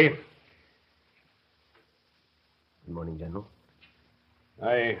 Morning, Hay. Good morning, General.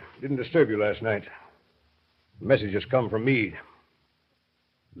 I didn't disturb you last night. A message has come from Meade.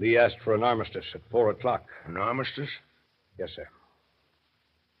 Lee asked for an armistice at 4 o'clock. An armistice? Yes, sir.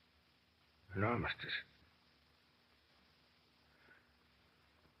 An armistice.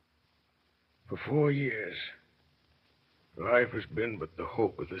 For 4 years, life has been but the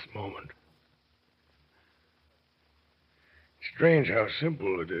hope of this moment. Strange how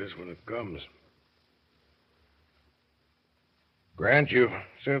simple it is when it comes. Grant, you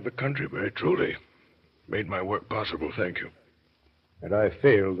served the country very truly. Made my work possible, thank you. Had I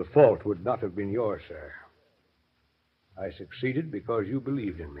failed, the fault would not have been yours, sir. I succeeded because you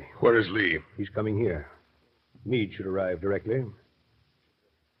believed in me. Where is Lee? He's coming here. Meade should arrive directly.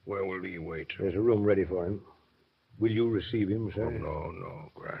 Where will Lee wait? There's a room ready for him. Will you receive him, sir? Oh,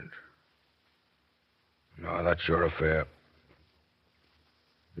 no, Grant. No, that's your affair.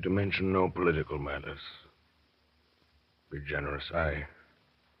 You're to mention no political matters. Be generous. I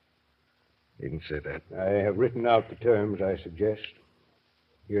needn't say that. I have written out the terms I suggest.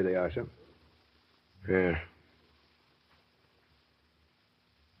 Here they are, sir. Here.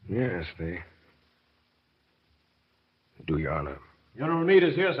 Yes, they do you honor. General Meade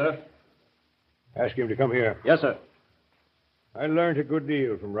is here, sir. Ask him to come here. Yes, sir. I learned a good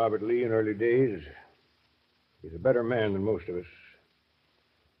deal from Robert Lee in early days. He's a better man than most of us.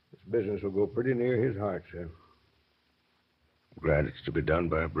 This business will go pretty near his heart, sir. Glad it's to be done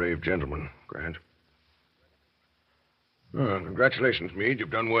by a brave gentleman, Grant. Oh, congratulations, Meade.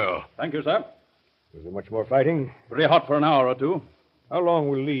 You've done well. Thank you, sir. Was there much more fighting? Pretty hot for an hour or two. How long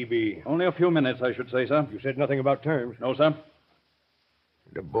will Lee be? Only a few minutes, I should say, sir. You said nothing about terms. No, sir.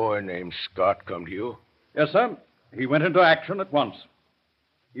 Did a boy named Scott come to you? Yes, sir. He went into action at once.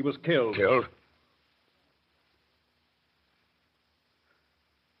 He was killed. Killed?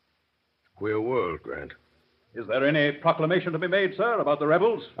 Queer world, Grant. Is there any proclamation to be made, sir, about the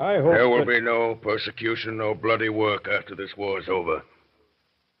rebels? I hope there will be no persecution, no bloody work after this war's over.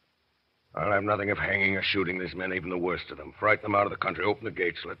 I'll have nothing of hanging or shooting these men, even the worst of them. Frighten them out of the country, open the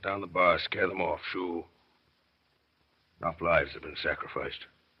gates, let down the bars, scare them off. Shoo. Enough lives have been sacrificed.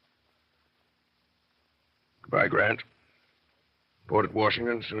 Goodbye, Grant. Report at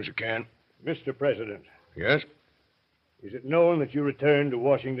Washington as soon as you can. Mr. President. Yes? Is it known that you return to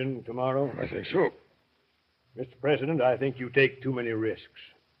Washington tomorrow? I think so. Mr. President, I think you take too many risks.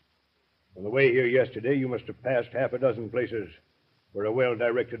 On the way here yesterday, you must have passed half a dozen places where a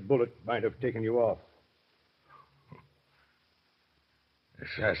well-directed bullet might have taken you off.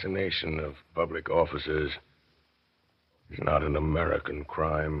 Assassination of public officers is not an American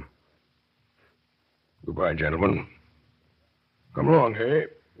crime. Goodbye, gentlemen. Come along, Hay.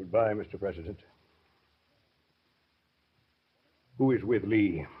 Goodbye, Mr. President. Who is with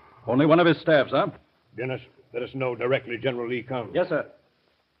Lee? Only one of his staff, sir. Dennis, let us know directly General Lee comes. Yes, sir.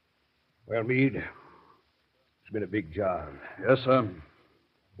 Well, Meade, it's been a big job. Yes, sir.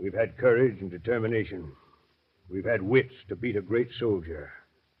 We've had courage and determination. We've had wits to beat a great soldier.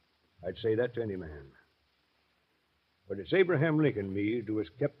 I'd say that to any man. But it's Abraham Lincoln, Meade, who has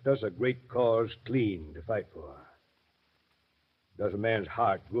kept us a great cause clean to fight for. It does a man's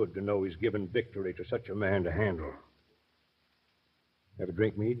heart good to know he's given victory to such a man to handle. Have a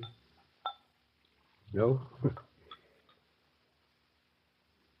drink, Meade? No?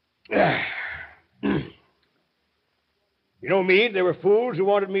 You know, Meade, there were fools who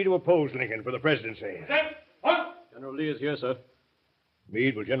wanted me to oppose Lincoln for the presidency. General Lee is here, sir.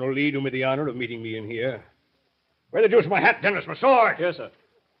 Meade, will General Lee do me the honor of meeting me in here? Where the deuce my hat, Dennis, my sword? Yes, sir.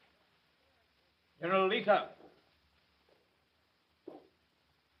 General Lee, sir.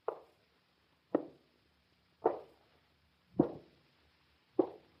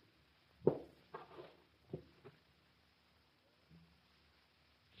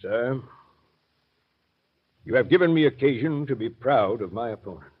 Sir, you have given me occasion to be proud of my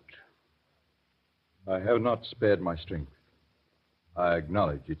opponent. I have not spared my strength. I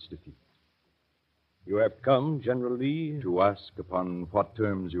acknowledge its defeat. You have come, General Lee? To ask upon what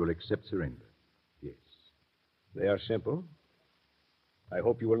terms you will accept surrender. Yes. They are simple. I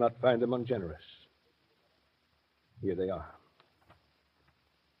hope you will not find them ungenerous. Here they are.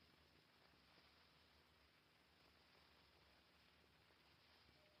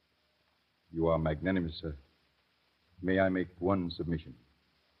 You are magnanimous, sir. May I make one submission?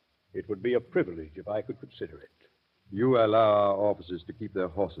 It would be a privilege if I could consider it. You allow our officers to keep their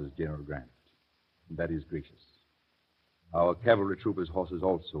horses, General Grant. And that is gracious. Our cavalry troopers' horses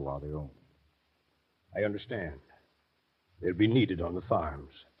also are their own. I understand. They'll be needed on the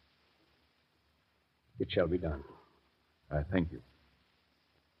farms. It shall be done. I thank you.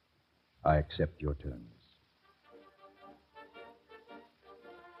 I accept your terms.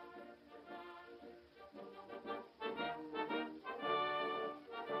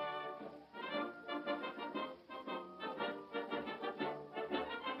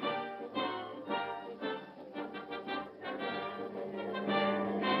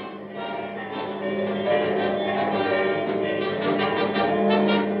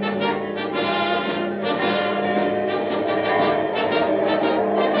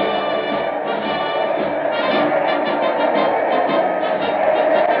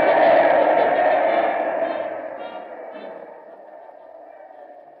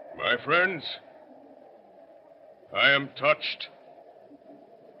 My friends, I am touched,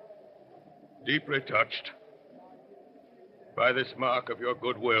 deeply touched, by this mark of your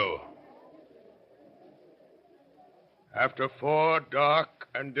goodwill. After 4 dark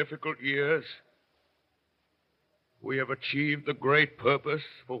and difficult years, we have achieved the great purpose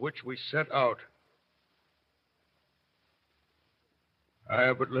for which we set out. I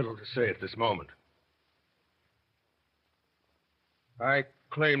have but little to say at this moment. I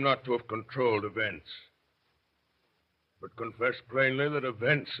claim not to have controlled events, but confess plainly that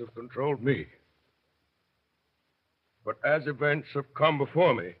events have controlled me. But as events have come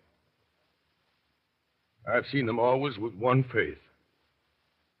before me, I've seen them always with one faith.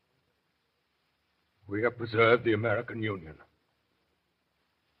 We have preserved the American Union.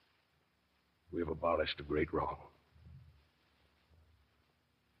 We have abolished a great wrong.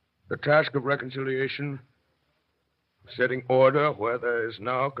 The task of reconciliation, setting order where there is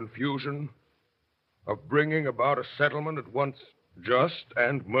now confusion, of bringing about a settlement at once just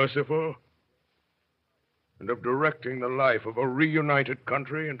and merciful, and of directing the life of a reunited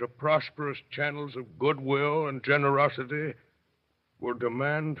country into prosperous channels of goodwill and generosity, will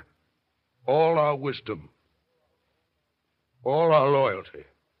demand all our wisdom, all our loyalty.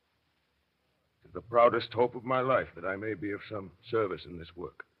 It is the proudest hope of my life that I may be of some service in this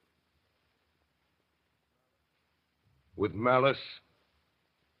work. With malice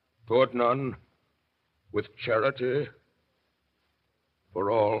toward none, with charity for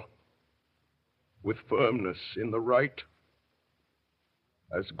all, with firmness in the right,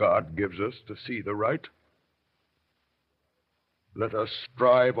 as God gives us to see the right, let us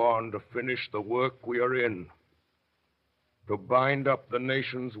strive on to finish the work we are in, to bind up the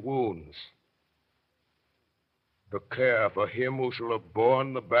nation's wounds, to care for him who shall have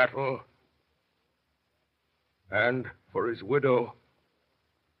borne the battle, and for his widow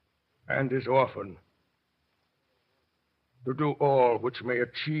and his orphan, to do all which may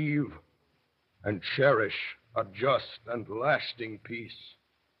achieve and cherish a just and lasting peace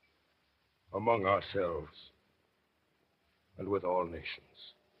among ourselves and with all nations.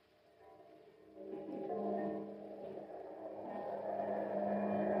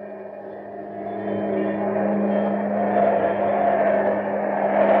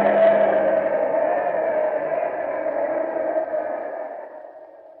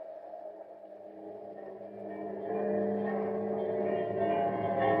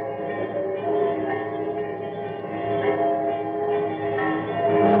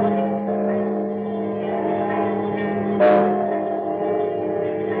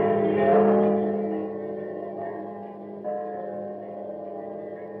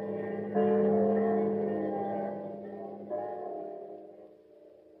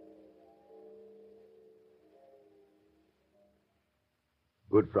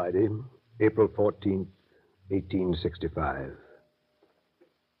 Good Friday, April 14th, 1865.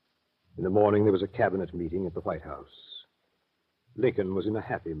 In the morning, there was a cabinet meeting at the White House. Lincoln was in a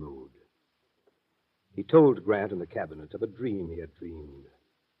happy mood. He told Grant and the cabinet of a dream he had dreamed,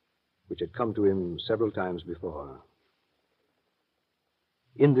 which had come to him several times before.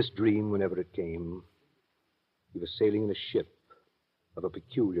 In this dream, whenever it came, he was sailing in a ship of a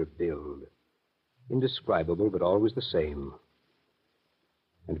peculiar build, indescribable but always the same,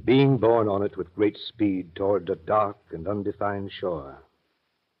 and being borne on it with great speed toward a dark and undefined shore.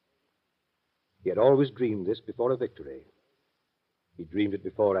 He had always dreamed this before a victory. He dreamed it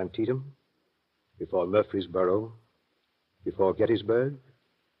before Antietam, before Murfreesboro, before Gettysburg,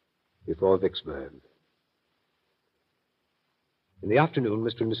 before Vicksburg. In the afternoon,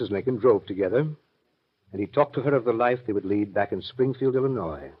 Mr. and Mrs. Lincoln drove together, and he talked to her of the life they would lead back in Springfield,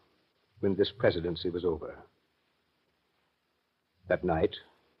 Illinois, when this presidency was over. That night,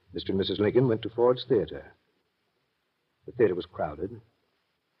 Mr. and Mrs. Lincoln went to Ford's Theater. The theater was crowded.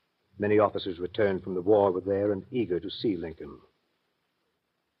 Many officers returned from the war were there and eager to see Lincoln.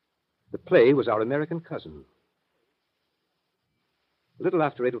 The play was Our American Cousin. A little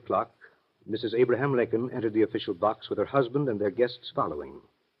after 8 o'clock, Mrs. Abraham Lincoln entered the official box with her husband and their guests following.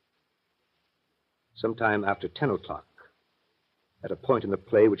 Sometime after 10 o'clock, at a point in the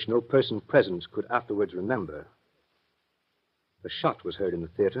play which no person present could afterwards remember, a shot was heard in the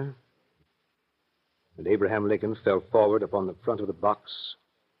theater, and Abraham Lincoln fell forward upon the front of the box,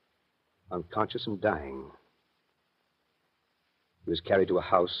 unconscious and dying. He was carried to a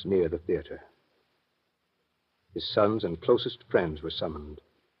house near the theater. His sons and closest friends were summoned.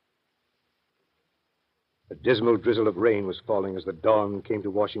 A dismal drizzle of rain was falling as the dawn came to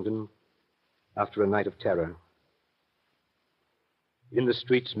Washington after a night of terror. In the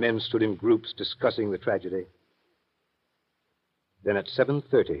streets, men stood in groups discussing the tragedy. Then at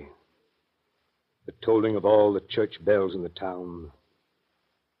 7:30, the tolling of all the church bells in the town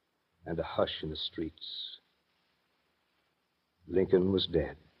and a hush in the streets. Lincoln was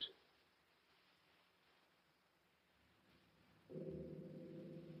dead.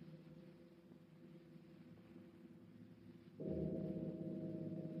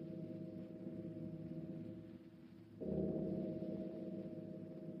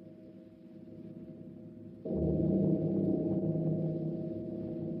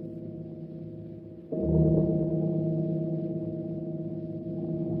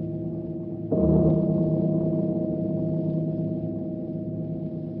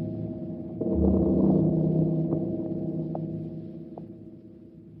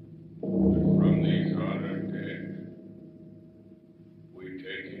 From these honored dead, we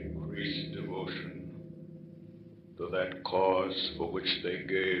take increased devotion to that cause for which they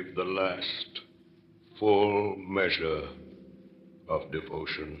gave the last full measure of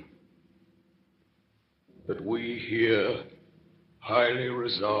devotion. That we here highly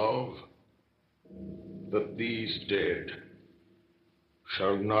resolve that these dead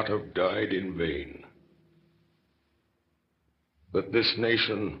shall not have died in vain. That this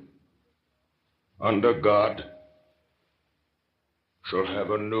nation, under God, shall have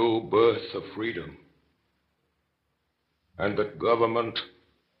a new birth of freedom, and that government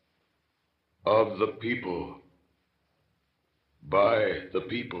of the people, by the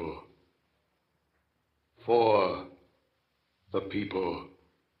people, for the people,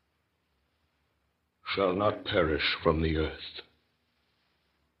 shall not perish from the earth.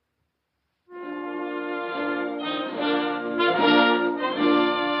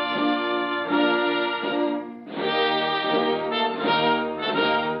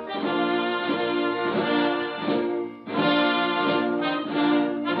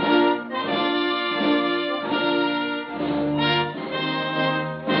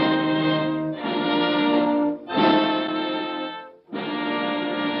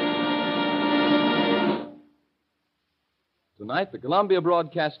 Tonight, the Columbia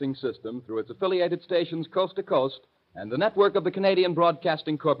Broadcasting System, through its affiliated stations coast to coast, and the network of the Canadian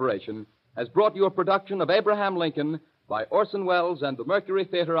Broadcasting Corporation, has brought you a production of Abraham Lincoln by Orson Welles and the Mercury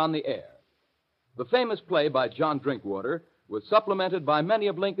Theater on the Air. The famous play by John Drinkwater was supplemented by many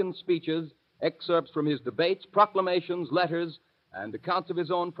of Lincoln's speeches, excerpts from his debates, proclamations, letters, and accounts of his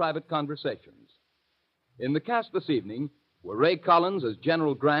own private conversations. In the cast this evening were Ray Collins as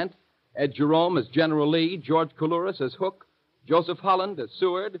General Grant, Ed Jerome as General Lee, George Coulouris as Hook, Joseph Holland as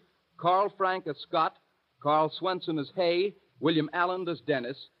Seward, Carl Frank as Scott, Carl Swenson as Hay, William Allen as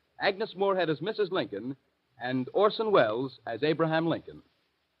Dennis, Agnes Moorehead as Mrs. Lincoln, and Orson Welles as Abraham Lincoln.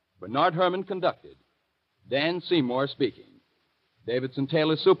 Bernard Herrmann conducted. Dan Seymour speaking. Davidson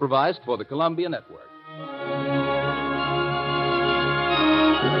Taylor supervised for the Columbia Network.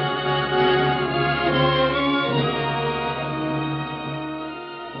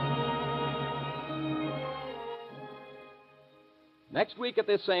 Next week at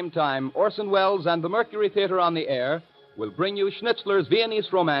this same time, Orson Welles and the Mercury Theater on the Air will bring you Schnitzler's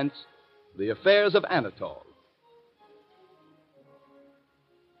Viennese romance, The Affairs of Anatole.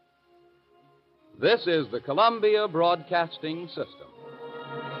 This is the Columbia Broadcasting System.